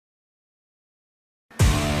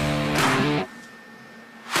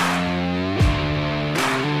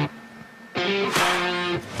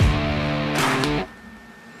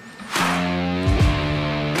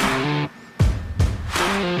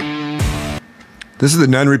This is the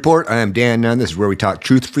Nunn Report. I am Dan Nunn. This is where we talk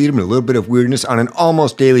truth, freedom, and a little bit of weirdness on an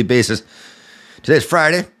almost daily basis. Today's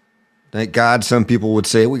Friday. Thank God, some people would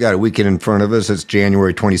say we got a weekend in front of us. It's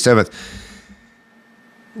January 27th.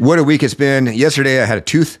 What a week it's been. Yesterday, I had a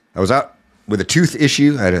tooth. I was out with a tooth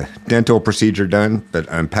issue. I had a dental procedure done, but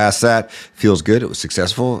I'm past that. Feels good. It was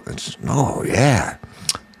successful. Oh, yeah.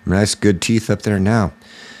 Nice, good teeth up there now.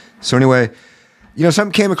 So anyway,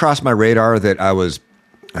 something came across my radar that I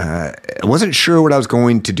wasn't sure what I was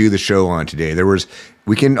going to do the show on today.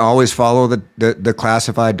 We can always follow the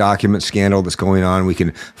classified document scandal that's going on. We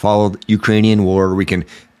can follow the Ukrainian war. We can,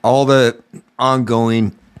 all the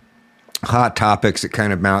ongoing hot topics that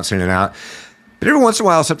kind of bounce in and out. But every once in a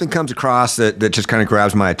while, something comes across that just kind of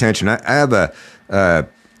grabs my attention. I have a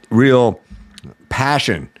real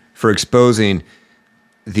passion for exposing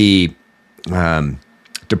the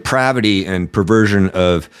depravity and perversion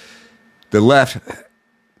of the left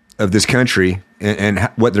of this country and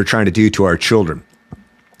what they're trying to do to our children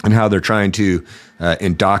and how they're trying to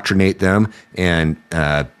indoctrinate them and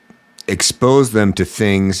expose them to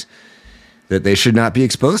things that they should not be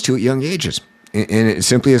exposed to at young ages. And it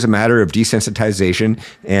simply is a matter of desensitization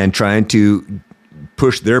and trying to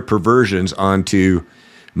push their perversions onto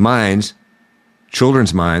minds,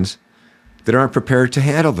 children's minds, that aren't prepared to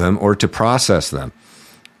handle them or to process them.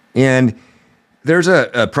 And there's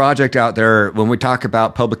a project out there when we talk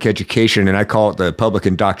about public education, and I call it the public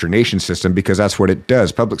indoctrination system because that's what it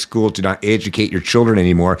does. Public schools do not educate your children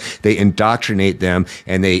anymore. They indoctrinate them,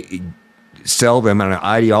 and they sell them on an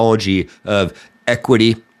ideology of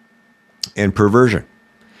equity and perversion.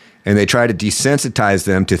 And they try to desensitize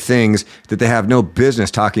them to things that they have no business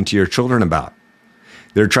talking to your children about.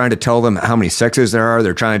 They're trying to tell them how many sexes there are.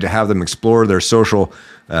 They're trying to have them explore their social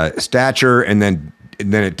stature, and then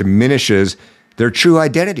it diminishes their true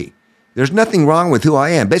identity. There's nothing wrong with who I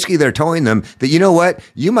am. Basically, they're telling them that, you know what?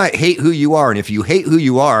 You might hate who you are. And if you hate who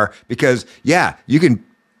you are, because, you can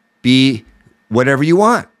be whatever you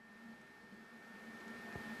want.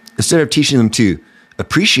 Instead of teaching them to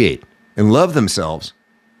appreciate and love themselves,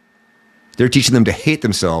 they're teaching them to hate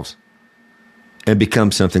themselves and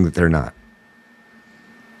become something that they're not.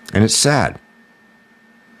 And it's sad.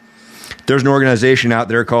 There's an organization out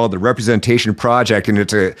there called the Representation Project, and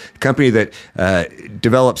it's a company that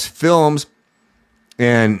develops films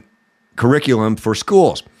and curriculum for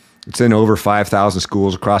schools. It's in over 5,000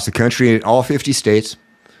 schools across the country in all 50 states.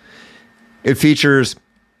 It features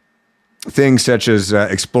things such as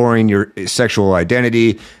exploring your sexual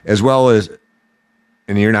identity, as well as,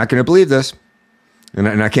 and you're not going to believe this,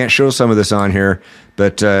 and I can't show some of this on here,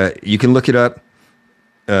 but you can look it up,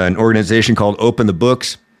 an organization called Open the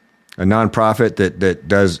Books, a nonprofit that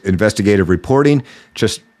does investigative reporting,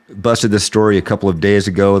 just busted this story a couple of days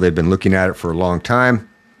ago. They've been looking at it for a long time.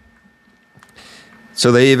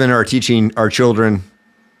 So they even are teaching our children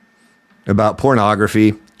about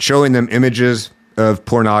pornography, showing them images of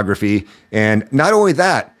pornography. And not only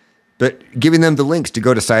that, but giving them the links to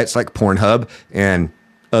go to sites like Pornhub and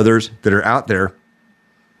others that are out there,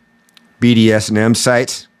 BDSM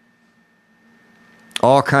sites,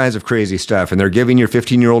 all kinds of crazy stuff. And they're giving your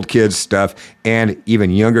 15-year-old kids stuff and even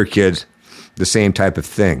younger kids the same type of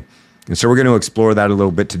thing. And so we're going to explore that a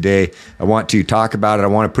little bit today. I want to talk about it. I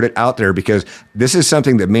want to put it out there because this is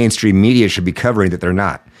something that mainstream media should be covering that they're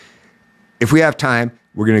not. If we have time,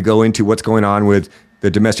 we're going to go into what's going on with the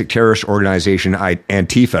domestic terrorist organization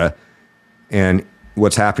Antifa and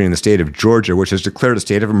what's happening in the state of Georgia, which has declared a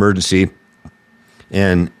state of emergency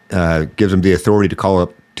and gives them the authority to call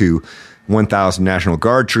up to 1,000 National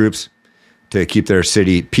Guard troops to keep their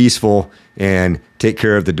city peaceful and take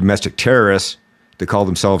care of the domestic terrorists that call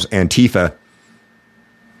themselves Antifa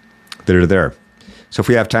that are there. So if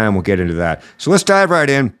we have time, we'll get into that. So let's dive right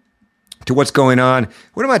in to what's going on.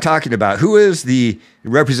 What am I talking about? Who is the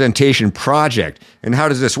Representation Project and how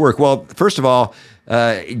does this work? Well, first of all,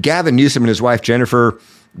 Gavin Newsom and his wife, Jennifer,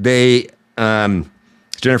 Jennifer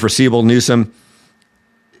Siebel Newsom,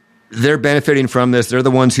 they're benefiting from this. They're the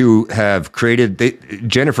ones who have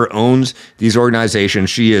Jennifer owns these organizations.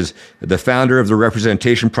 She is the founder of the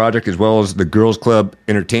Representation Project as well as the Girls Club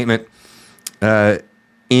Entertainment,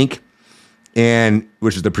 Inc., and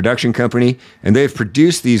which is the production company. And they've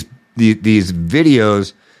produced these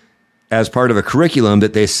videos as part of a curriculum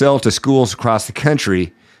that they sell to schools across the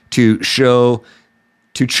country to show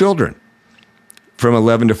to children from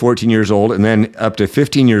 11 to 14 years old, and then up to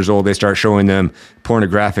 15 years old, they start showing them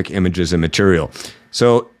pornographic images and material.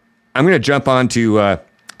 So I'm going to jump on to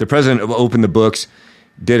the president of Open the Books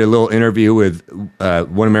did a little interview with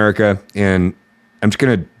One America, and I'm just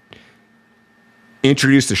going to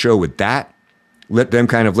introduce the show with that, let them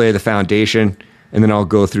kind of lay the foundation and then I'll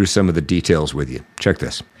go through some of the details with you. Check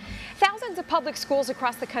this. Thousands of public schools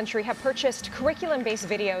across the country have purchased curriculum-based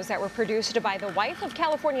videos that were produced by the wife of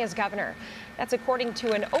California's governor. That's according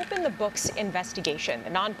to an Open the Books investigation, a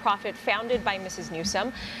nonprofit founded by Mrs.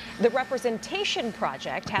 Newsom. The Representation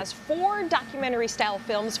Project has 4 documentary-style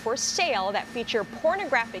films for sale that feature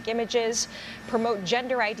pornographic images, promote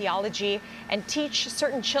gender ideology, and teach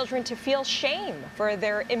certain children to feel shame for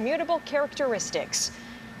their immutable characteristics.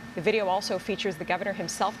 The video also features the governor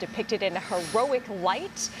himself depicted in a heroic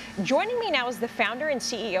light. Joining me now is the founder and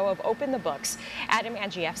CEO of Open the Books, Adam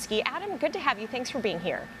Andrzejewski. Adam, good to have you. Thanks for being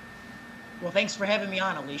here. Well, thanks for having me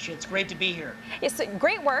on, Alicia. It's great to be here. Yes,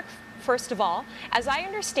 great work, first of all. As I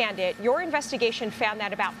understand it, your investigation found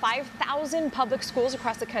that about 5,000 public schools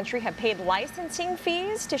across the country have paid licensing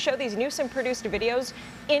fees to show these Newsom-produced videos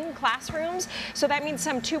in classrooms. So that means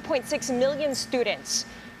some 2.6 million students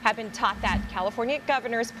have been taught that California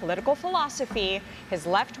governor's political philosophy, his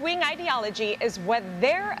left-wing ideology, is what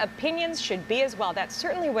their opinions should be as well. That's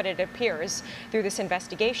certainly what it appears through this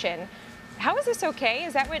investigation. How is this okay?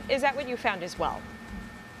 Is that what you found as well?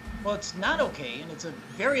 Well, it's not okay, and it's a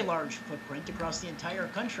very large footprint across the entire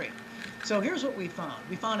country. So here's what we found.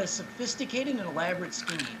 We found a sophisticated and elaborate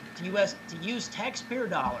scheme to use taxpayer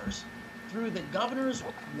dollars through the governor's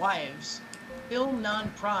wife's film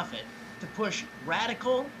nonprofit to push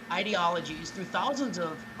radical ideologies through thousands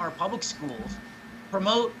of our public schools,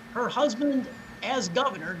 promote her husband as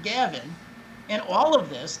governor, Gavin, and all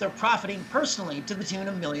of this, they're profiting personally to the tune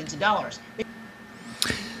of millions of dollars.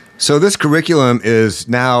 So this curriculum is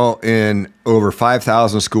now in over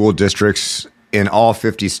 5,000 school districts in all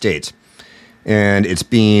 50 states, and it's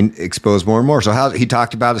being exposed more and more. So he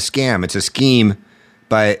talked about a scam. It's a scheme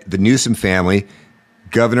by the Newsom family,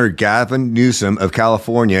 Governor Gavin Newsom of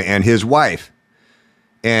California and his wife.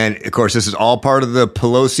 And of course, this is all part of the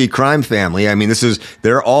Pelosi crime family. I mean,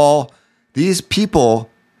 these people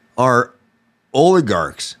are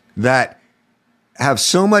oligarchs that have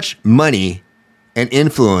so much money and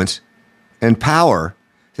influence and power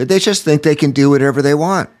that they just think they can do whatever they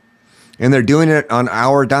want. And they're doing it on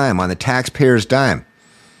our dime, on the taxpayers' dime.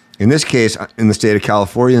 In this case, in the state of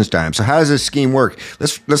California's dime. So how does this scheme work?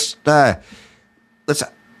 Let's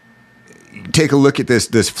take a look at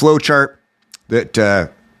this flow chart that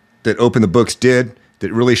Open the Books did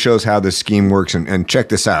that really shows how this scheme works. And check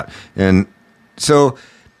this out. And so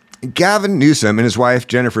Gavin Newsom and his wife,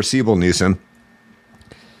 Jennifer Siebel Newsom,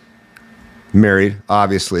 married,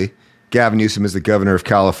 obviously. Gavin Newsom is the governor of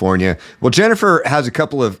California. Well, Jennifer has a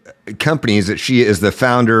couple of companies that she is the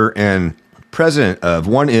founder and president of.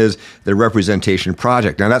 One is the Representation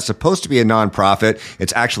Project. Now, that's supposed to be a nonprofit.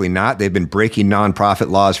 It's actually not. They've been breaking nonprofit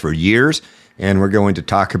laws for years, and we're going to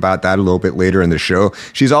talk about that a little bit later in the show.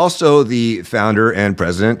 She's also the founder and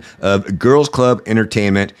president of Girls Club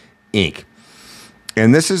Entertainment, Inc.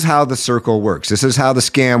 And this is how the circle works. This is how the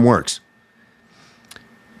scam works.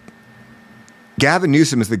 Gavin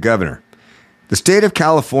Newsom is the governor. The state of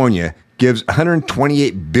California gives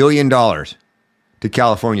 $128 billion to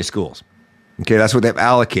California schools. Okay, that's what they've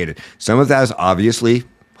allocated. Some of that is obviously,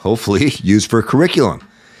 hopefully, used for curriculum.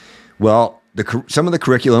 Well, some of the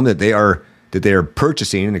curriculum that they are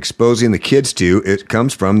purchasing and exposing the kids to, it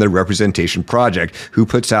comes from the Representation Project, who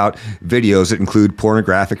puts out videos that include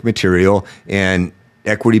pornographic material and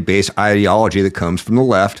equity-based ideology that comes from the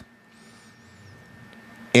left.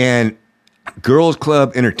 And Girls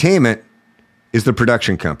Club Entertainment is the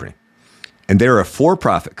production company. And they're a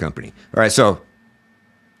for-profit company. All right, so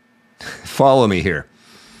follow me here.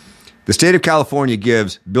 The state of California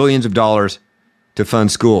gives billions of dollars to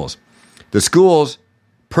fund schools. The schools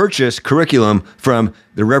purchase curriculum from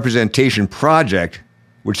the Representation Project,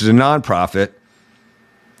 which is a nonprofit,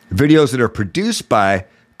 videos that are produced by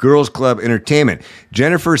Girls Club Entertainment.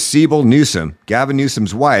 Jennifer Siebel Newsom, Gavin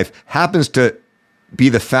Newsom's wife, happens to be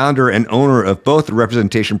the founder and owner of both the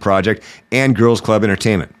Representation Project and Girls Club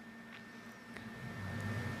Entertainment.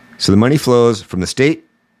 So the money flows from the state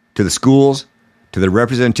to the schools to the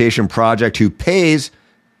Representation Project, who pays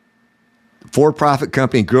for-profit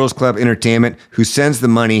company Girls Club Entertainment, who sends the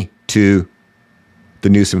money to the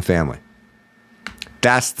Newsom family.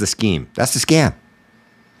 That's the scheme. That's the scam.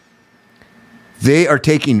 They are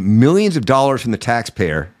taking millions of dollars from the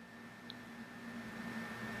taxpayer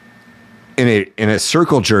in a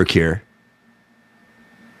circle jerk here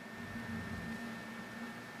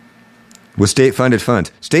with state-funded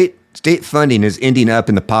funds. State funding is ending up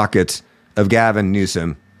in the pockets of Gavin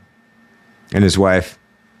Newsom and his wife,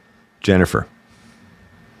 Jennifer.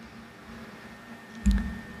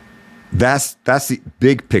 That's the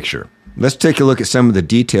big picture. Let's take a look at some of the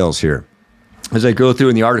details here. as I go through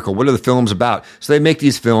in the article, what are the films about? So they make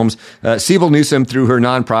these films. Siebel Newsom, through her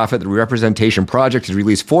nonprofit, the Representation Project, has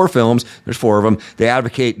released 4 films. There's 4 of them. They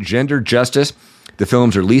advocate gender justice. The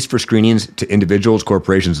films are leased for screenings to individuals,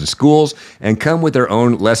 corporations, and schools, and come with their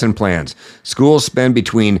own lesson plans. Schools spend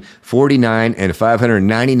between $49 and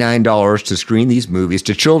 $599 to screen these movies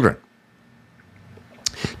to children.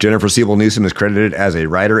 Jennifer Siebel Newsom is credited as a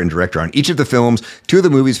writer and director on each of the films. 2 of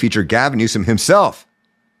the movies feature Gavin Newsom himself,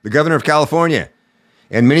 the governor of California,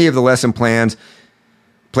 and many of the lesson plan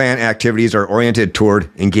activities are oriented toward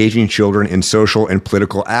engaging children in social and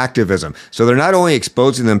political activism. So they're not only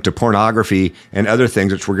exposing them to pornography and other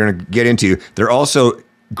things, which we're going to get into, they're also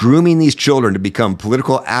grooming these children to become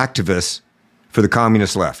political activists for the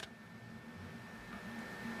communist left.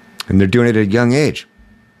 And they're doing it at a young age.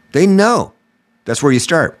 They know. That's where you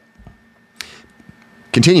start.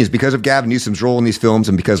 Continues, because of Gavin Newsom's role in these films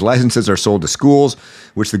and because licenses are sold to schools,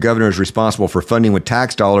 which the governor is responsible for funding with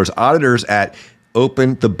tax dollars, auditors at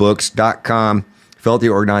openthebooks.com felt the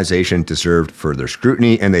organization deserved further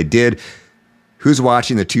scrutiny, and they did. Who's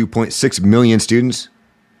watching the 2.6 million students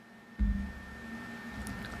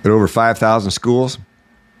at over 5,000 schools?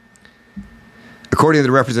 According to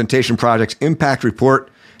the Representation Project's impact report,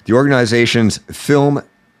 the organization's film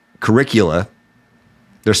curricula,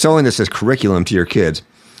 they're selling this as curriculum to your kids,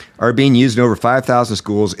 are being used in over 5,000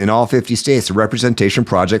 schools in all 50 states. The Representation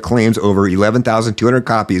Project claims over 11,200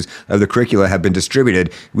 copies of the curricula have been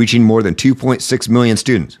distributed, reaching more than 2.6 million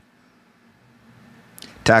students.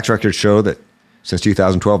 Tax records show that since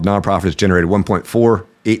 2012, nonprofits generated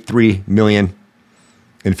 $1.483 million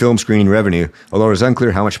in film screening revenue, although it is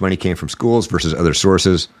unclear how much money came from schools versus other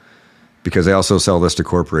sources, because they also sell this to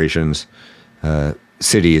corporations,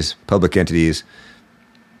 cities, public entities,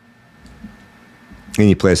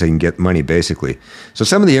 any place they can get money, basically. So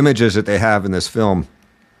some of the images that they have in this film,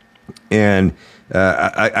 and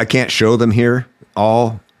I can't show them here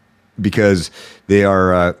all because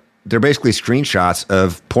they're basically screenshots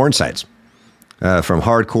of porn sites, from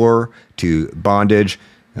hardcore to bondage,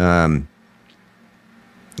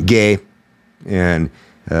 gay, and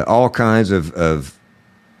all kinds of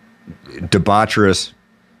debaucherous,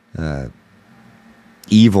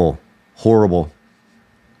 evil, horrible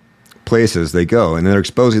places they go, and they're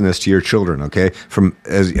exposing this to your children, okay, from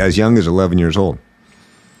as young as 11 years old.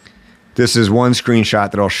 This is one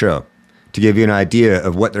screenshot that I'll show to give you an idea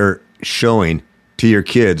of what they're showing to your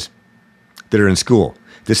kids that are in school.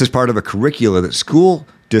 This is part of a curricula that school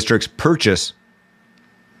districts purchase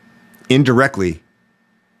indirectly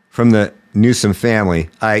from the Newsom family,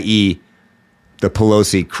 i.e., the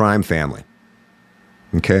Pelosi crime family.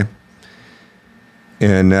 Okay?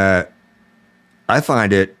 And I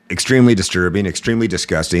find it extremely disturbing, extremely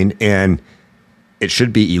disgusting, and it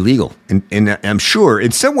should be illegal. And I'm sure,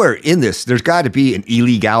 and somewhere in this, there's got to be an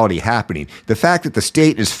illegality happening. The fact that the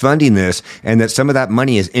state is funding this and that some of that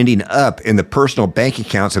money is ending up in the personal bank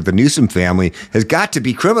accounts of the Newsom family has got to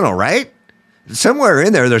be criminal, right? Somewhere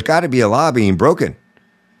in there, there's got to be a law being broken.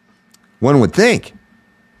 One would think.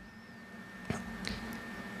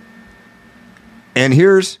 And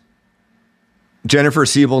here's Jennifer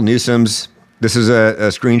Siebel Newsom's. This is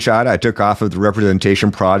a screenshot I took off of the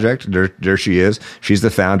Representation Project. There she is. She's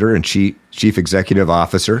the founder and chief executive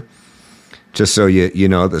officer. Just so you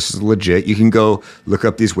know, this is legit. You can go look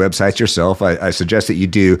up these websites yourself. I suggest that you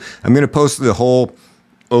do. I'm going to post the whole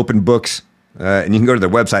Open Books, and you can go to their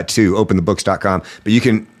website too, openthebooks.com. But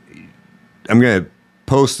I'm going to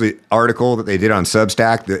post the article that they did on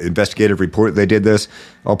Substack, the investigative report they did this.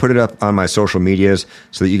 I'll put it up on my social medias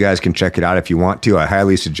so that you guys can check it out if you want to. I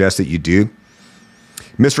highly suggest that you do.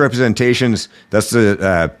 Misrepresentations, that's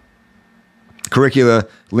the curricula,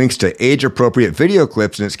 links to age-appropriate video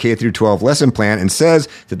clips in its K through 12 lesson plan and says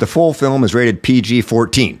that the full film is rated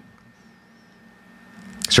PG-14.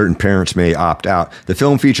 Certain parents may opt out. The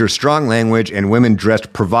film features strong language and women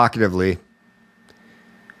dressed provocatively.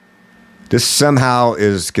 This somehow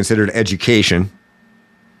is considered education,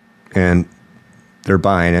 and they're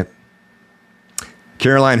buying it.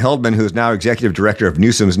 Caroline Heldman, who is now executive director of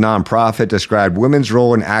Newsom's nonprofit, described women's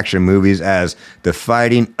role in action movies as the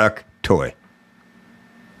fighting uck toy.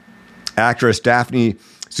 Actress Daphne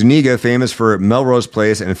Zuniga, famous for Melrose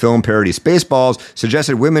Place and film parody Spaceballs,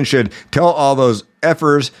 suggested women should tell all those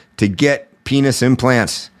effers to get penis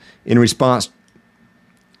implants in response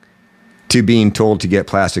to being told to get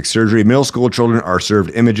plastic surgery. Middle school children are served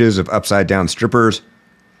images of upside-down strippers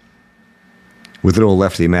with little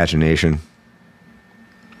left to the imagination.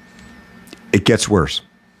 It gets worse.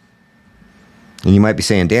 And you might be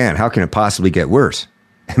saying, Dan, how can it possibly get worse?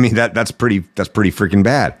 I mean, that's pretty freaking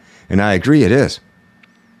bad. And I agree, it is.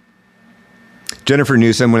 Jennifer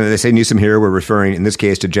Newsom, when they say Newsom here, we're referring in this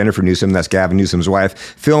case to Jennifer Newsom, that's Gavin Newsom's wife,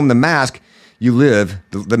 filmed The Mask You Live,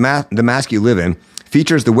 the mask you live in,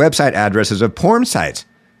 features the website addresses of porn sites.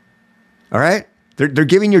 All right? They're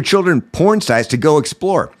giving your children porn sites to go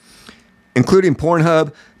explore, including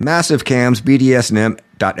Pornhub, Massive Cams,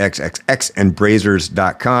 BDSM.xxx, and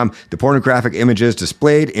Brazers.com. The pornographic images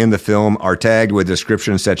displayed in the film are tagged with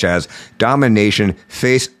descriptions such as domination,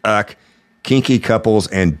 face uck, kinky couples,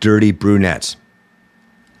 and dirty brunettes.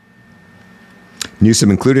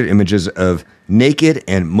 Newsom included images of naked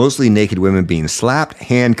and mostly naked women being slapped,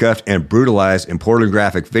 handcuffed, and brutalized in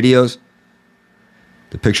pornographic videos.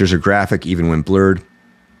 The pictures are graphic even when blurred.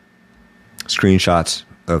 Screenshots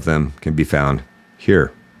of them can be found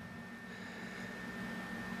here.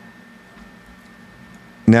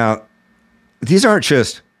 Now, these aren't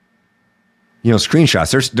just,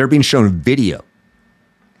 screenshots. They're being shown video.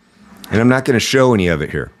 And I'm not going to show any of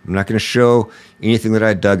it here. I'm not going to show anything that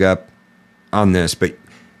I dug up on this, but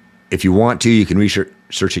if you want to, you can research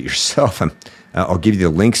it yourself. I'll give you the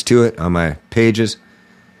links to it on my pages.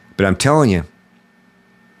 But I'm telling you,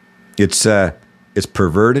 it's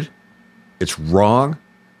perverted. It's wrong.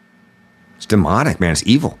 It's demonic, man. It's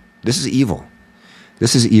evil. This is evil.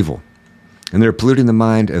 This is evil. And they're polluting the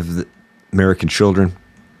mind of the American children.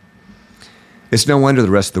 It's no wonder the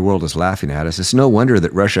rest of the world is laughing at us. It's no wonder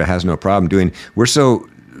that Russia has no problem doing. We're so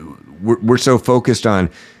focused on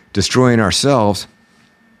destroying ourselves.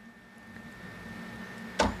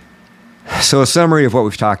 So a summary of what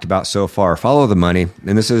we've talked about so far. Follow the money.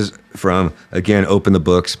 And this is from, again, Open the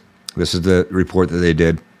Books. This is the report that they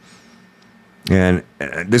did. And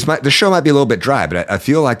the show might be a little bit dry, but I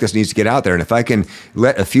feel like this needs to get out there. And if I can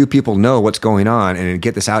let a few people know what's going on and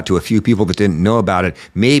get this out to a few people that didn't know about it,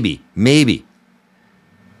 maybe,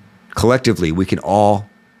 collectively, we can all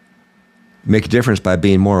make a difference by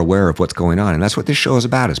being more aware of what's going on. And that's what this show is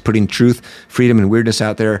about, is putting truth, freedom, and weirdness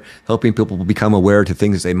out there, helping people become aware to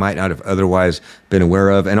things they might not have otherwise been aware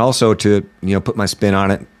of, and also to, put my spin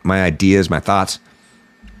on it, my ideas, my thoughts.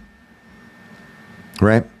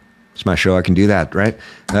 Right? It's my show. I can do that, right?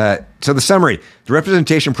 So the summary, the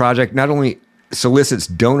Representation Project not only solicits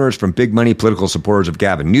donors from big money political supporters of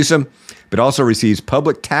Gavin Newsom, but also receives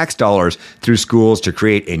public tax dollars through schools to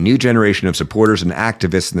create a new generation of supporters and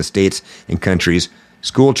activists in the states and countries.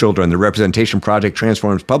 School children. The Representation Project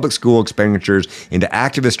transforms public school expenditures into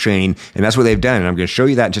activist training, and that's what they've done. And I'm going to show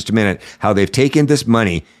you that in just a minute, how they've taken this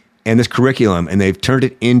money and this curriculum and they've turned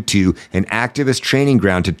it into an activist training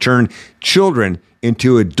ground to turn children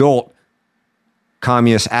into adult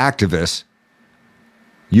communist activists,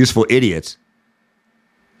 useful idiots,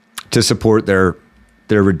 to support their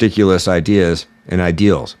ridiculous ideas and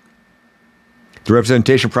ideals. The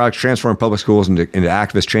Representation Project transformed public schools into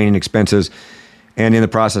activist training expenses, and in the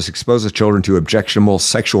process exposes children to objectionable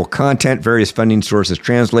sexual content. Various funding sources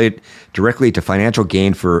translate directly to financial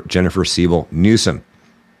gain for Jennifer Siebel Newsom.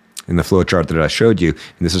 In the flow chart that I showed you,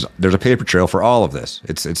 and there's a paper trail for all of this.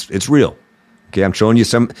 It's real. Okay, I'm showing you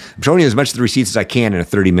as much of the receipts as I can in a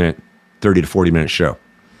 30 to 40 minute show.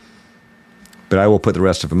 But I will put the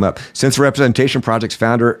rest of them up. Since the Representation Project's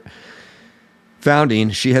founding,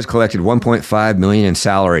 she has collected $1.5 million in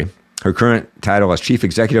salary. Her current title is Chief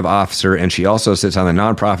Executive Officer, and she also sits on the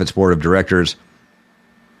nonprofit's board of directors.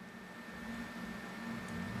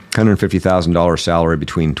 $150,000 salary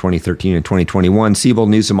between 2013 and 2021. Siebel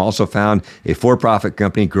Newsom also found a for-profit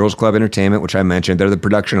company, Girls Club Entertainment, which I mentioned. They're the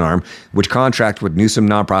production arm, which contracts with Newsom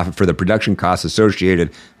nonprofit for the production costs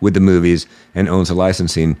associated with the movies and owns the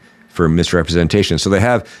licensing for misrepresentation. So they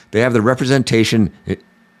have the representation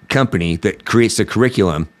company that creates the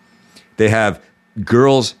curriculum. They have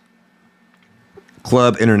Girls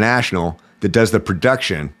Club International that does the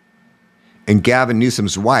production, and Gavin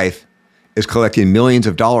Newsom's wife is collecting millions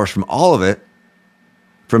of dollars from all of it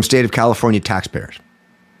from state of California taxpayers,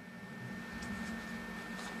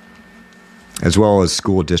 as well as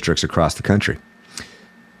school districts across the country.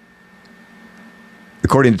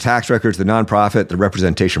 According to tax records, the nonprofit, the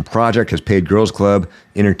Representation Project, has paid Girls Club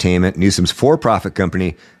Entertainment, Newsom's for-profit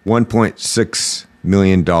company, $1.6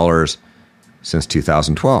 million since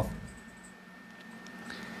 2012.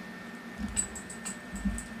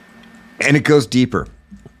 And it goes deeper.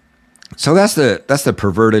 So that's the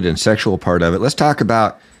perverted and sexual part of it. Let's talk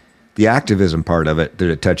about the activism part of it that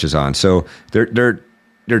it touches on. So they're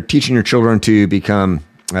teaching your children to become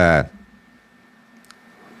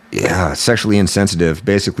sexually insensitive,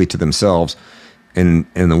 basically to themselves in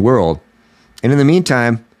the world. And in the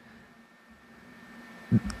meantime,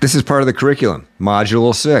 this is part of the curriculum,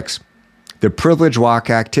 Module 6, the privilege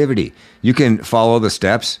walk activity. You can follow the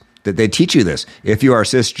steps that they teach you this. If you are a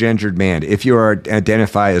cisgendered man, if you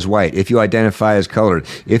identify as white, if you identify as colored,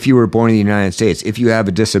 if you were born in the United States, if you have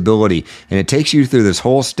a disability, and it takes you through this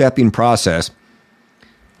whole stepping process,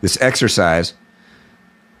 this exercise,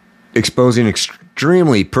 exposing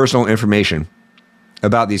extremely personal information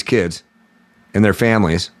about these kids and their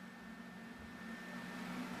families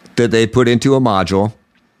that they put into a module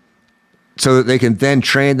so that they can then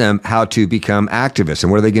train them how to become activists.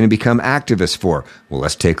 And what are they going to become activists for? Well,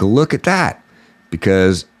 let's take a look at that,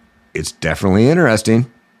 because it's definitely interesting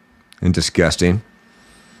and disgusting.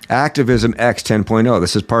 Activism X 10.0.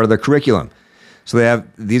 This is part of the curriculum. So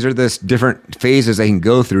these are the different phases they can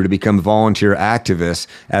go through to become volunteer activists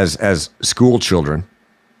as school children,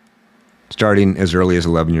 starting as early as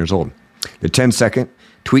 11 years old. The 10-second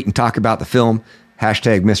tweet and talk about the film,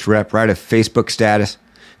 #misrep, write a Facebook status.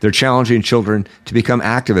 They're challenging children to become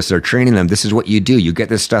activists. They're training them. This is what you do. You get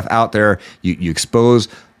this stuff out there. You expose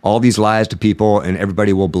all these lies to people, and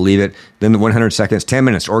everybody will believe it. Then the 100 seconds, 10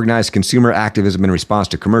 minutes, organize consumer activism in response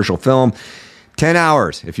to commercial film. 10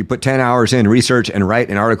 hours. If you put 10 hours in, research and write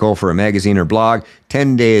an article for a magazine or blog.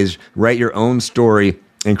 10 days, write your own story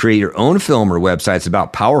and create your own film or websites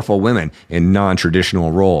about powerful women in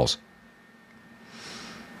non-traditional roles.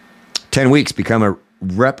 10 weeks, become a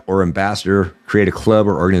rep or ambassador, create a club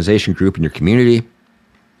or organization group in your community,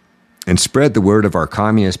 and spread the word of our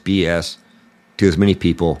communist BS to as many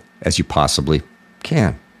people as you possibly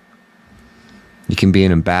can. You can be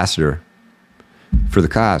an ambassador for the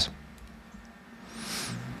cause.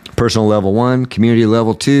 Personal level 1, community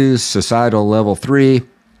level 2, societal level 3.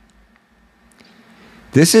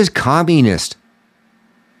 This is communist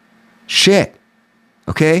shit.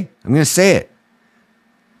 Okay? I'm going to say it.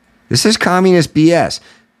 This is communist BS.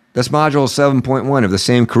 That's module 7.1 of the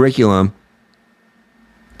same curriculum.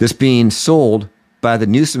 This being sold by the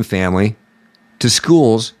Newsom family to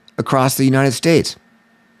schools across the United States.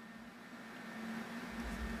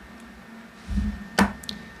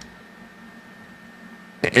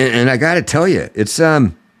 And I got to tell you, it's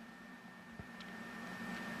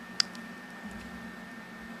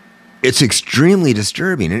extremely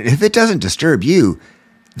disturbing. And if it doesn't disturb you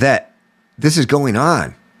that this is going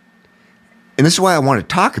on, and this is why I want to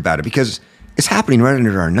talk about it, because it's happening right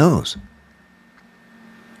under our nose.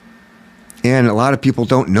 And a lot of people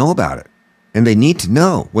don't know about it. And they need to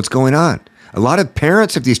know what's going on. A lot of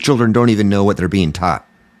parents of these children don't even know what they're being taught.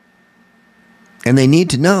 And they need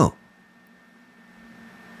to know.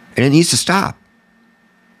 And it needs to stop.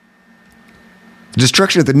 The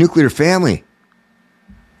destruction of the nuclear family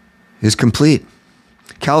is complete.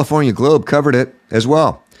 California Globe covered it as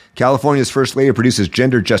well. California's First Lady produces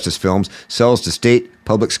gender justice films, sells to state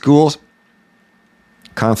public schools.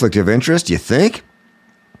 Conflict of interest, you think?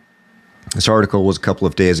 This article was a couple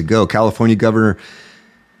of days ago. California Governor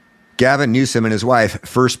Gavin Newsom and his wife,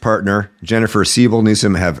 first partner, Jennifer Siebel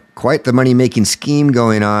Newsom, have quite the money-making scheme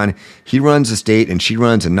going on. He runs the state and she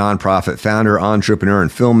runs a nonprofit. Founder, entrepreneur,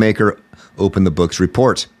 and filmmaker, Open the Books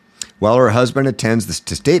reports. While her husband attends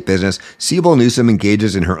to state business, Siebel Newsom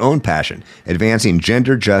engages in her own passion, advancing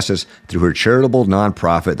gender justice through her charitable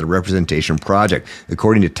nonprofit, the Representation Project.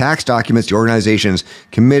 According to tax documents, the organization is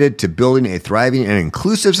committed to building a thriving and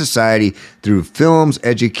inclusive society through films,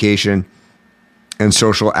 education, and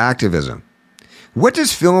social activism. What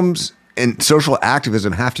does films and social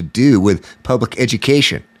activism have to do with public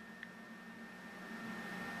education?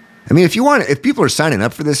 I mean, if people are signing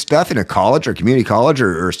up for this stuff in a college or community college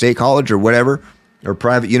or state college or whatever, or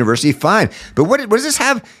private university, fine. But what does this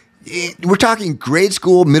have? We're talking grade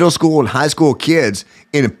school, middle school, and high school kids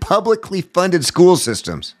in publicly funded school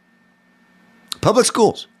systems. Public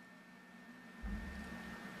schools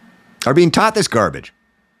are being taught this garbage.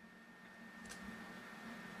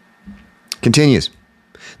 Continues.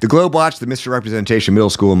 The Globe watched the Misrepresentation Middle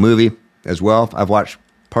School movie as well. I've watched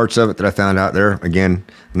parts of it that I found out there. Again,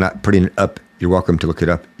 I'm not putting it up. You're welcome to look it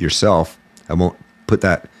up yourself. I won't put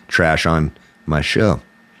that trash on my show.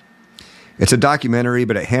 It's a documentary,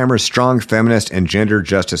 but it hammers strong feminist and gender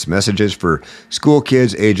justice messages for school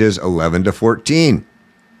kids ages 11 to 14.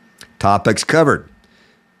 Topics covered.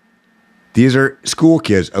 These are school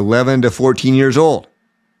kids, 11 to 14 years old.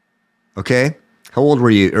 Okay? How old were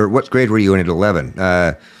you, or what grade were you in at 11?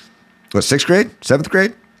 Sixth grade? Seventh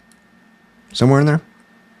grade? Somewhere in there?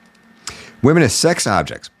 Women as sex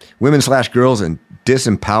objects. Women/girls in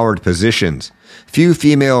disempowered positions. Few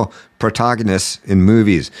female protagonists in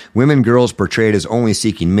movies. Women, girls portrayed as only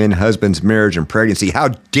seeking men, husbands, marriage, and pregnancy. How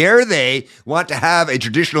dare they want to have a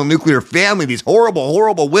traditional nuclear family? These horrible,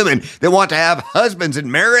 horrible women that want to have husbands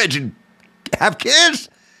and marriage and have kids.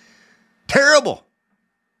 Terrible.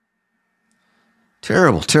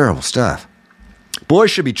 Terrible, terrible stuff.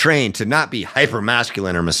 Boys should be trained to not be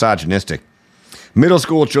hyper-masculine or misogynistic. Middle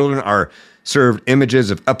school children are served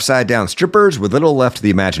images of upside-down strippers with little left to the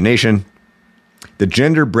imagination. The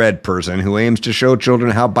gender-bred person who aims to show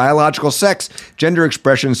children how biological sex, gender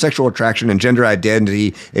expression, sexual attraction, and gender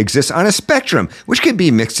identity exists on a spectrum, which can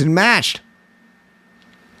be mixed and matched.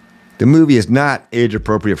 The movie is not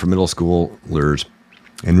age-appropriate for middle schoolers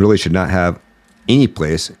and really should not have any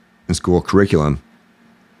place in school curriculum.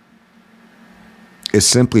 It's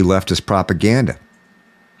simply leftist propaganda.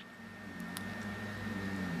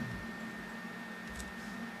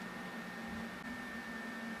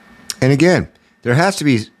 And again, there has to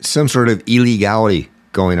be some sort of illegality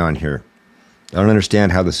going on here. I don't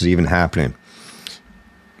understand how this is even happening.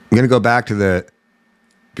 I'm going to go back to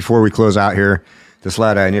before we close out here, the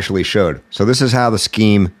slide I initially showed. So this is how the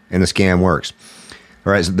scheme and the scam works.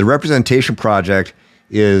 All right, so the Representation Project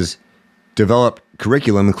is developed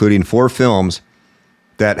curriculum, including 4 films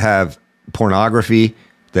that have pornography,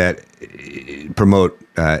 that promote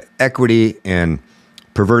equity and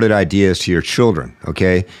perverted ideas to your children,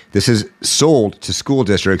 okay? This is sold to school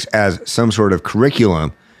districts as some sort of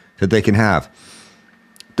curriculum that they can have.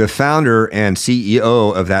 The founder and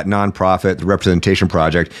CEO of that nonprofit, the Representation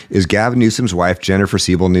Project, is Gavin Newsom's wife, Jennifer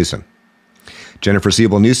Siebel Newsom. Jennifer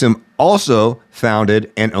Siebel Newsom also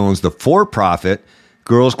founded and owns the for-profit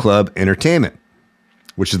Girls Club Entertainment,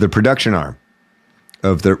 which is the production arm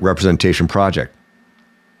of the Representation Project.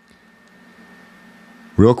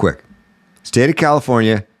 Real quick. State of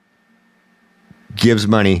California gives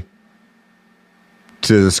money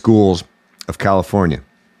to the schools of California.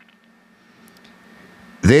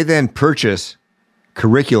 They then purchase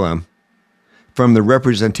curriculum from the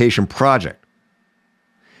Representation Project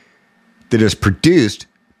that is produced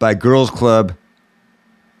by Girls Club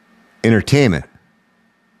Entertainment.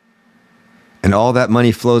 And all that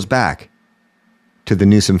money flows back to the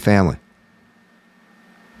Newsom family.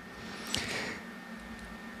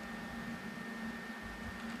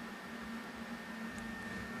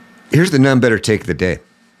 Here's the none better take of the day.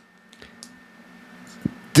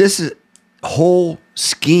 This whole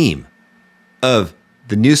scheme of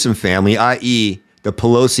the Newsom family, i.e. the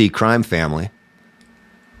Pelosi crime family,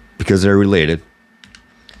 because they're related,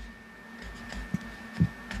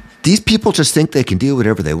 these people just think they can do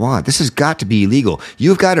whatever they want. This has got to be illegal.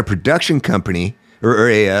 You've got a production company or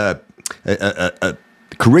a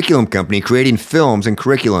curriculum company creating films and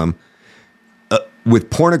curriculum with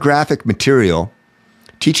pornographic material,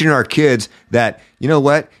 teaching our kids that, you know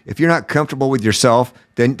what, if you're not comfortable with yourself,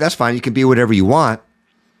 then that's fine. You can be whatever you want.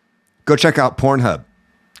 Go check out Pornhub.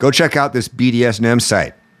 Go check out this BDSM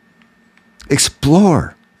site.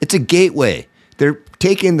 Explore. It's a gateway. They're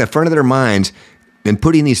taking the front of their minds and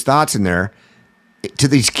putting these thoughts in there to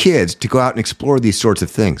these kids to go out and explore these sorts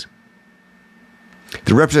of things.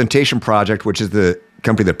 The Representation Project, which is the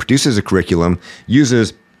company that produces the curriculum,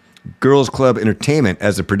 uses Girls Club Entertainment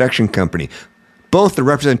as the production company. Both the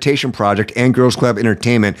Representation Project and Girls Club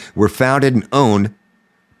Entertainment were founded and owned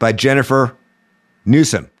by Jennifer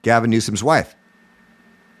Newsom, Gavin Newsom's wife.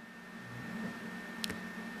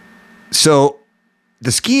 So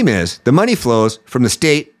the scheme is the money flows from the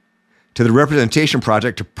state to the Representation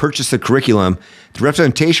Project to purchase the curriculum. The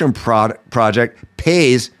Representation Project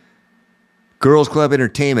pays Girls Club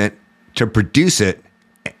Entertainment to produce it,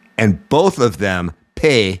 and both of them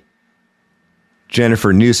pay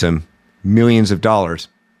Jennifer Newsom millions of dollars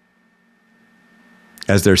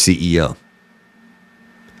as their CEO.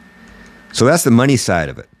 So that's the money side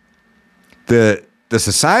of it. The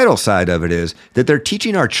societal side of it is that they're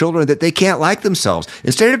teaching our children that they can't like themselves.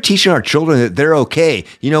 Instead of teaching our children that they're okay,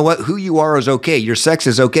 you know what? Who you are is okay. Your sex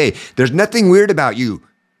is okay. There's nothing weird about you.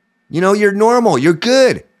 You know, you're normal. You're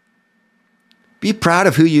good. Be proud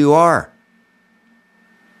of who you are.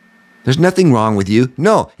 There's nothing wrong with you.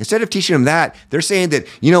 No, instead of teaching them that, they're saying that,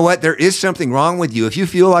 you know what, there is something wrong with you. If you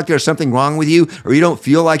feel like there's something wrong with you or you don't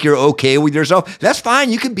feel like you're okay with yourself, that's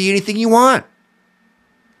fine. You can be anything you want.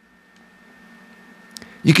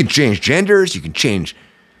 You can change genders. You can change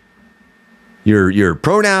your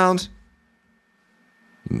pronouns.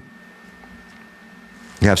 You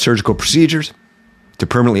have surgical procedures to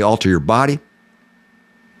permanently alter your body.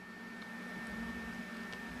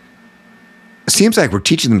 It seems like we're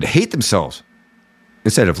teaching them to hate themselves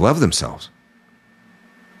instead of love themselves.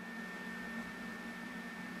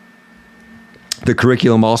 The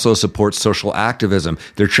curriculum also supports social activism.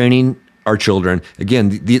 They're training our children.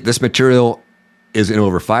 Again, this material is in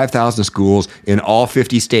over 5,000 schools in all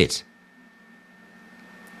 50 states.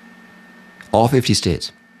 All 50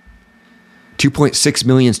 states. 2.6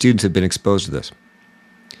 million students have been exposed to this.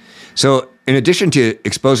 So in addition to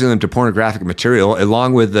exposing them to pornographic material,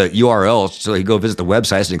 along with the URLs, so they can go visit the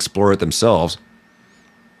websites and explore it themselves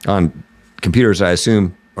on computers, I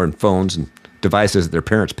assume, or on phones and devices that their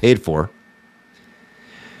parents paid for.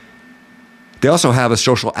 They also have a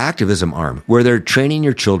social activism arm where they're training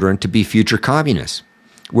your children to be future communists,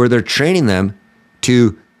 where they're training them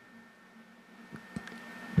to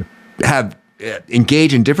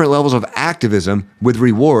engage in different levels of activism with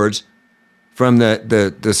rewards from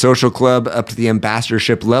the social club up to the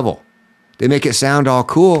ambassadorship level. They make it sound all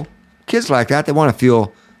cool. Kids like that, they want to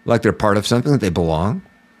feel like they're part of something, that they belong.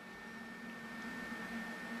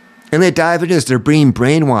 And they dive into this. They're being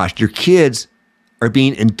brainwashed. Your kids are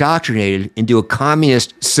being indoctrinated into a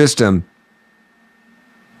communist system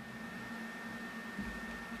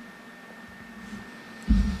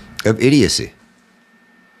of idiocy,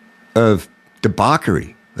 of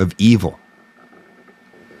debauchery, of evil.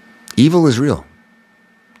 Evil is real.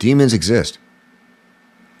 Demons exist.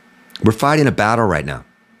 We're fighting a battle right now.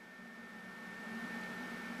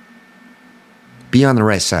 Be on the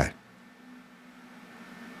right side.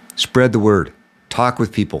 Spread the word. Talk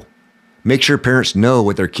with people. Make sure parents know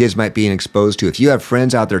what their kids might be exposed to. If you have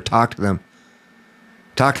friends out there, talk to them.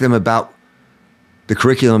 Talk to them about the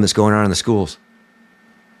curriculum that's going on in the schools.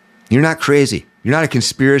 You're not crazy. You're not a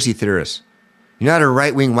conspiracy theorist. You're not a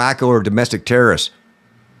right-wing wacko or domestic terrorist.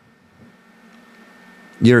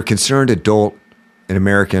 You're a concerned adult, an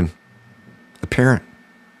American, a parent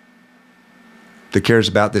that cares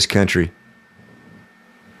about this country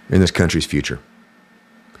and this country's future.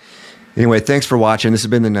 Anyway, thanks for watching. This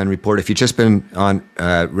has been the Nunn Report. If you've just been on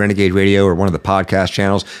Renegade Radio or one of the podcast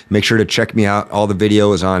channels, make sure to check me out. All the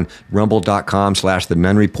video is on rumble.com/the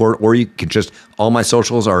Nunn Report, or you can just, all my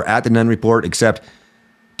socials are at the Nunn Report, except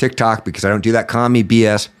TikTok, because I don't do that commie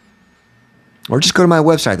BS. Or just go to my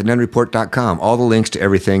website, thenunnreport.com. All the links to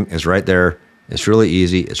everything is right there. It's really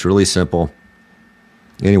easy. It's really simple.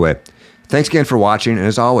 Anyway, thanks again for watching. And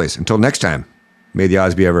as always, until next time, may the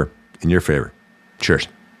odds be ever in your favor. Cheers.